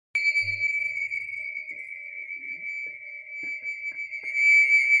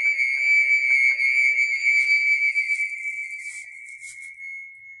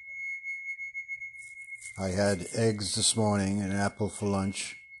I had eggs this morning, an apple for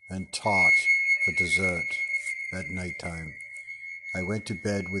lunch, and tart for dessert at nighttime. I went to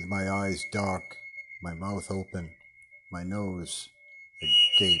bed with my eyes dark, my mouth open, my nose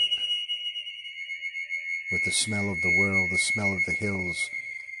agape, with the smell of the world, the smell of the hills,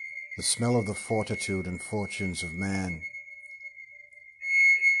 the smell of the fortitude and fortunes of man.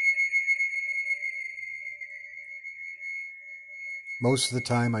 Most of the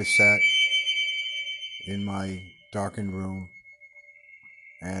time I sat in my darkened room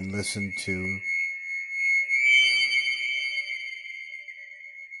and listened to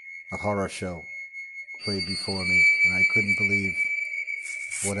a horror show played before me, and I couldn't believe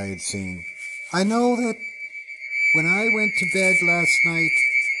what I had seen. I know that when I went to bed last night,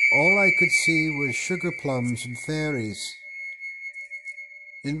 all I could see was sugar plums and fairies.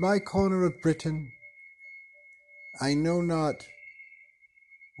 In my corner of Britain, I know not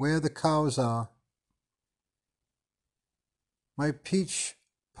where the cows are. My peach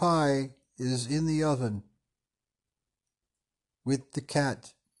pie is in the oven with the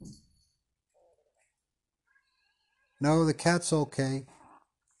cat. No, the cat's okay.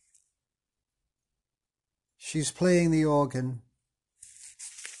 She's playing the organ.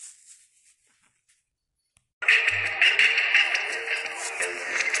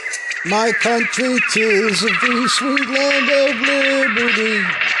 My country, 'tis a free, sweet land of liberty.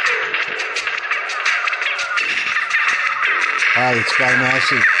 Hi, it's Guy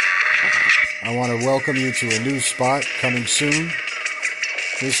Massey. I want to welcome you to a new spot coming soon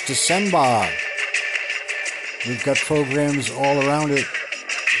this December. We've got programs all around it.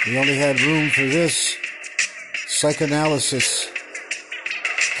 We only had room for this psychoanalysis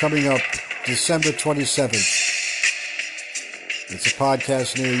coming up December 27th. It's a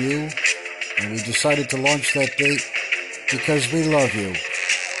podcast near you, and we decided to launch that date because we love you.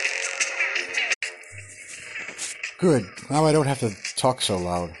 Good. Now I don't have to talk so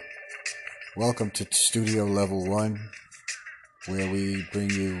loud. Welcome to Studio Level 1, where we bring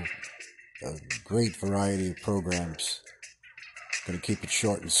you a great variety of programs. Going to keep it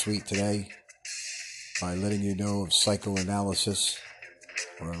short and sweet today by letting you know of psychoanalysis,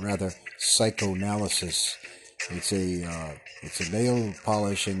 or rather psychoanalysis. It's a nail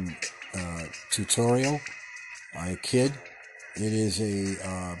polishing tutorial. I kid. It is a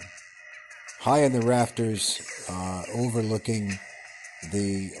high in the rafters, overlooking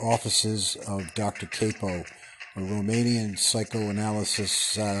the offices of Dr. Capo, a Romanian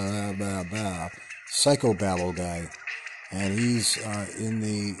psychoanalysis psychobabble guy, and he's in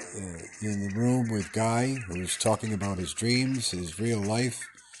the room with Guy, who's talking about his dreams, his real life,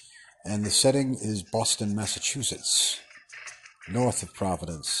 and the setting is Boston, Massachusetts, north of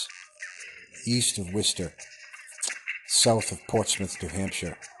Providence, east of Worcester, south of Portsmouth, New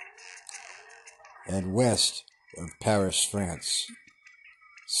Hampshire, and west of Paris, France.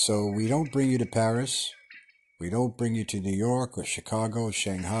 So we don't bring you to Paris. We don't bring you to New York or Chicago,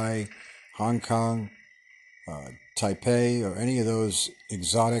 Shanghai, Hong Kong, Taipei, or any of those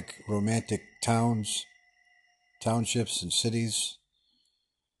exotic, romantic towns, townships and cities,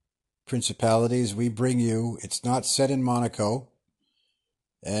 principalities. We bring you, it's not set in Monaco,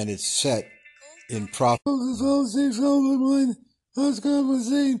 and it's set in Providence.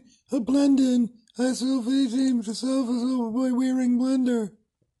 A blend-in. I self-esteem to self-by wearing blender.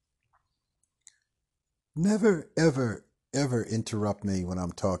 Never, ever, ever interrupt me when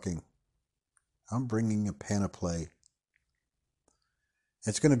I'm talking. I'm bringing a panoply.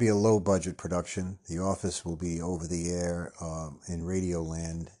 It's going to be a low-budget production. The office will be over the air in Radio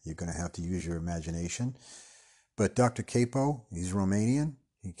Land. You're going to have to use your imagination. But Dr. Capo, he's Romanian.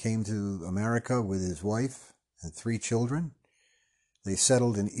 He came to America with his wife and 3 children. They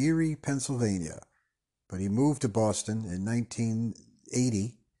settled in Erie, Pennsylvania. But he moved to Boston in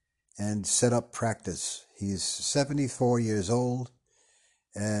 1980 and set up practice. He's 74 years old,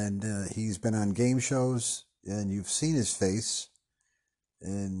 and he's been on game shows, and you've seen his face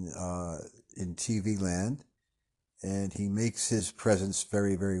in TV land, and he makes his presence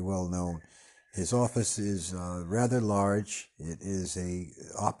very, very well known. His office is rather large. It is a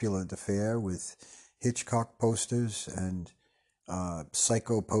opulent affair with Hitchcock posters and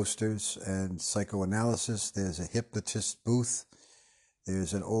psycho posters and psychoanalysis. There's a hypnotist booth.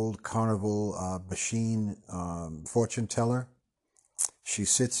 There's an old carnival machine fortune teller. She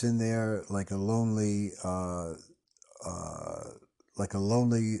sits in there like a lonely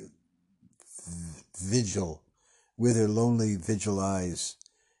vigil, with her lonely vigil eyes,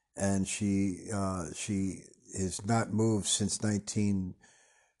 and she is not moved since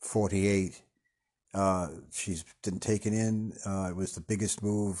 1948. She's been taken in. It was the biggest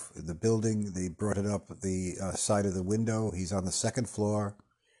move in the building. They brought it up the side of the window. He's on the second floor,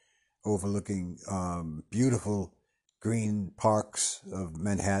 overlooking beautiful green parks of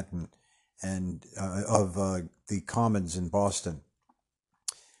Manhattan and of the Commons in Boston.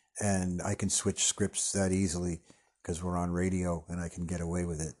 And I can switch scripts that easily because we're on radio and I can get away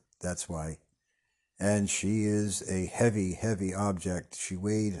with it. That's why. And she is a heavy, heavy object. She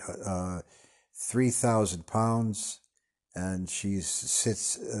weighed 3,000 pounds, and she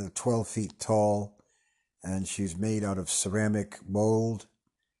sits 12 feet tall, and she's made out of ceramic mold.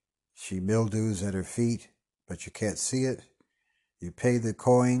 She mildews at her feet, but you can't see it. You pay the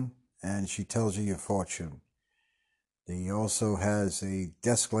coin, and she tells you your fortune. He also has a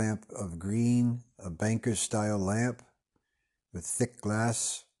desk lamp of green, a banker-style lamp with thick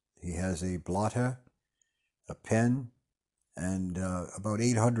glass. He has a blotter, a pen, and about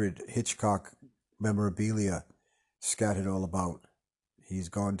 800 Hitchcock memorabilia scattered all about. He's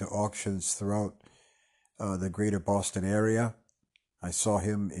gone to auctions throughout the greater Boston area. I saw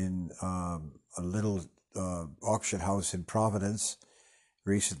him in a little auction house in Providence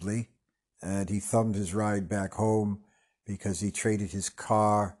recently, and he thumbed his ride back home because he traded his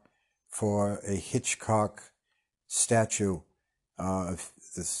car for a Hitchcock statue of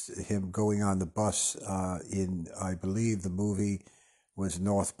him going on the bus in, I believe the movie was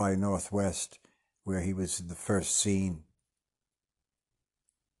North by Northwest, where he was in the first scene.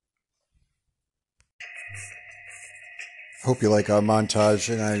 Hope you like our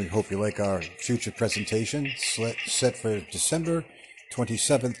montage, and I hope you like our future presentation set for December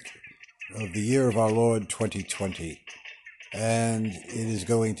 27th of the year of our Lord 2020. And it is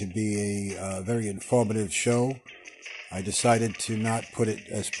going to be a very informative show. I decided to not put it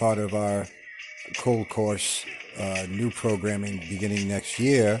as part of our cold course new programming beginning next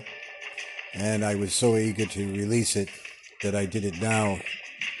year, and I was so eager to release it that I did it now.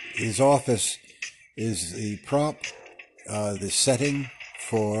 His office is the prop, the setting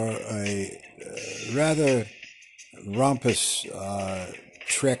for a rather rompous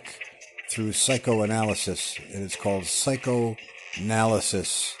trek through psychoanalysis, and it's called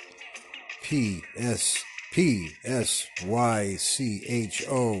Psychoanalysis. P-S-Y-C-H-O,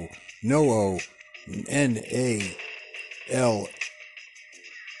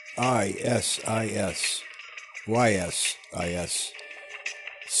 N-O-O-N-A-L-I-S-I-S,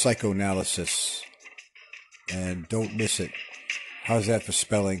 Psychoanalysis. And don't miss it. How's that for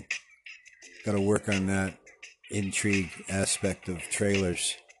spelling? Got to work on that intrigue aspect of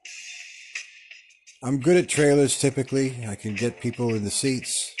trailers. I'm good at trailers typically. I can get people in the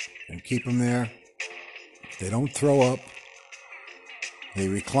seats and keep them there. They don't throw up. They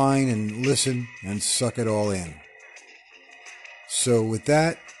recline and listen and suck it all in. So with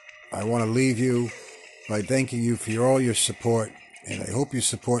that, I want to leave you by thanking you for all your support, and I hope you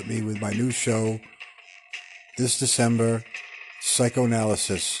support me with my new show this December,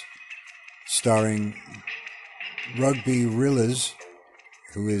 Psychoanalysis, starring Rugby Rillas,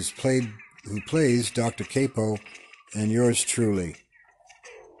 who plays Dr. Capo, and yours truly.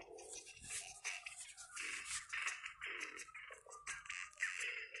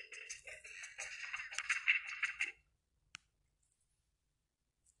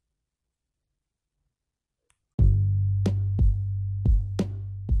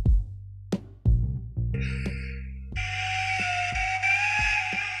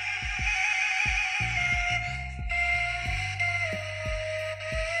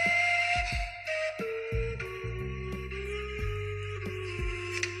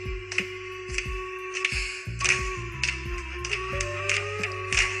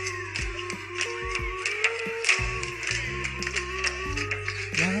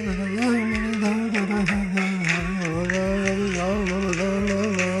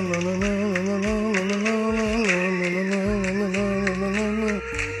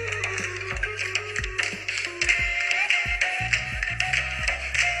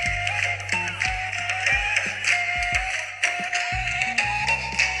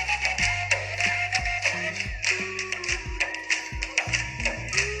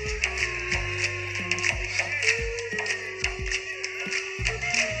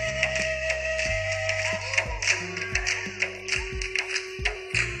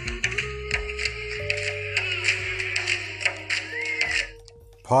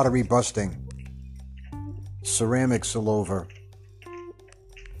 Pottery busting, ceramics all over.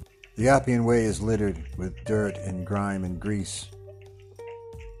 The Appian Way is littered with dirt and grime and grease.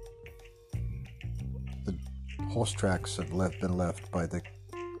 The horse tracks have been left by the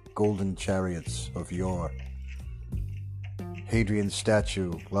golden chariots of yore. Hadrian's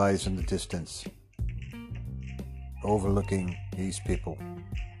statue lies in the distance. overlooking these people.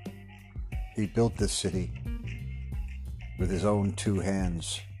 He built this city with his own two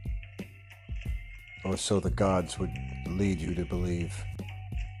hands, or so the gods would lead you to believe.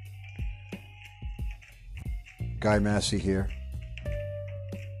 Guy Massey here,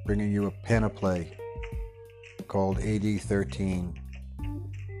 bringing you a panoply called AD-13.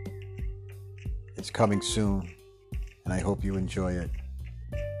 It's coming soon, and I hope you enjoy it.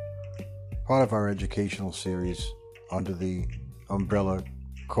 Part of our educational series under the umbrella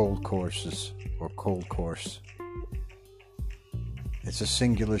Cold Courses, or Cold Course. It's a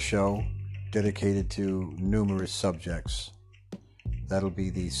singular show dedicated to numerous subjects. That'll be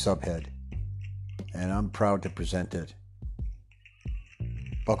the subhead, and I'm proud to present it.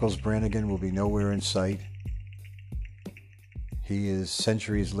 Buckles Brannigan will be nowhere in sight. He is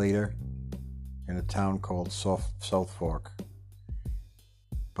centuries later in a town called South Fork.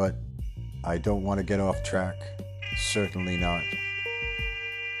 But I don't want to get off track. Certainly not.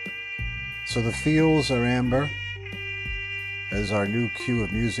 So the fields are amber as our new cue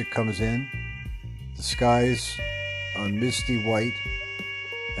of music comes in. The skies are misty white,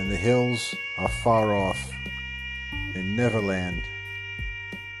 and the hills are far off in Neverland.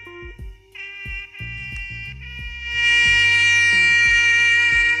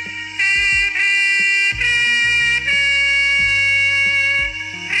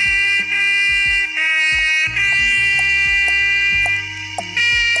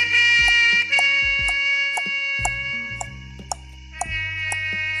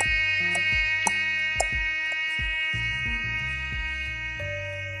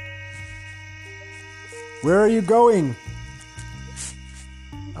 Where are you going?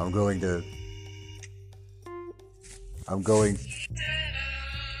 I'm going to...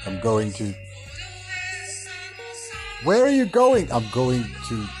 Where are you going? I'm going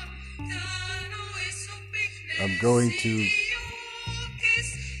to...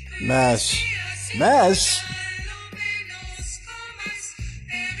 Mass. Mass?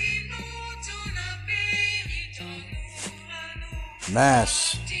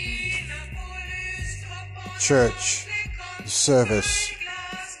 Mass. Church. Service.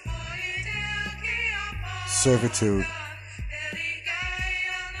 Servitude.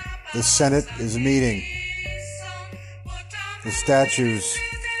 The Senate is meeting. The statues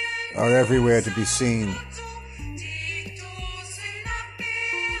are everywhere to be seen.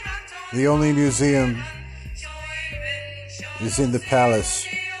 The only museum is in the palace,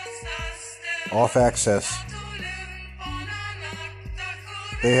 off access.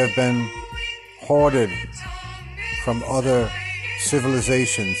 They have been hoarded from other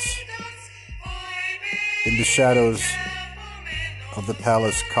civilizations in the shadows of the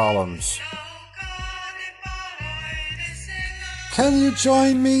palace columns. Can you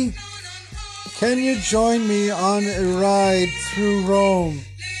join me? Can you join me on a ride through Rome?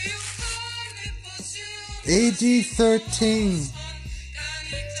 AD-13,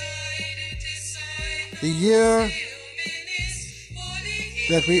 the year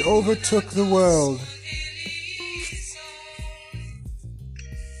that we overtook the world.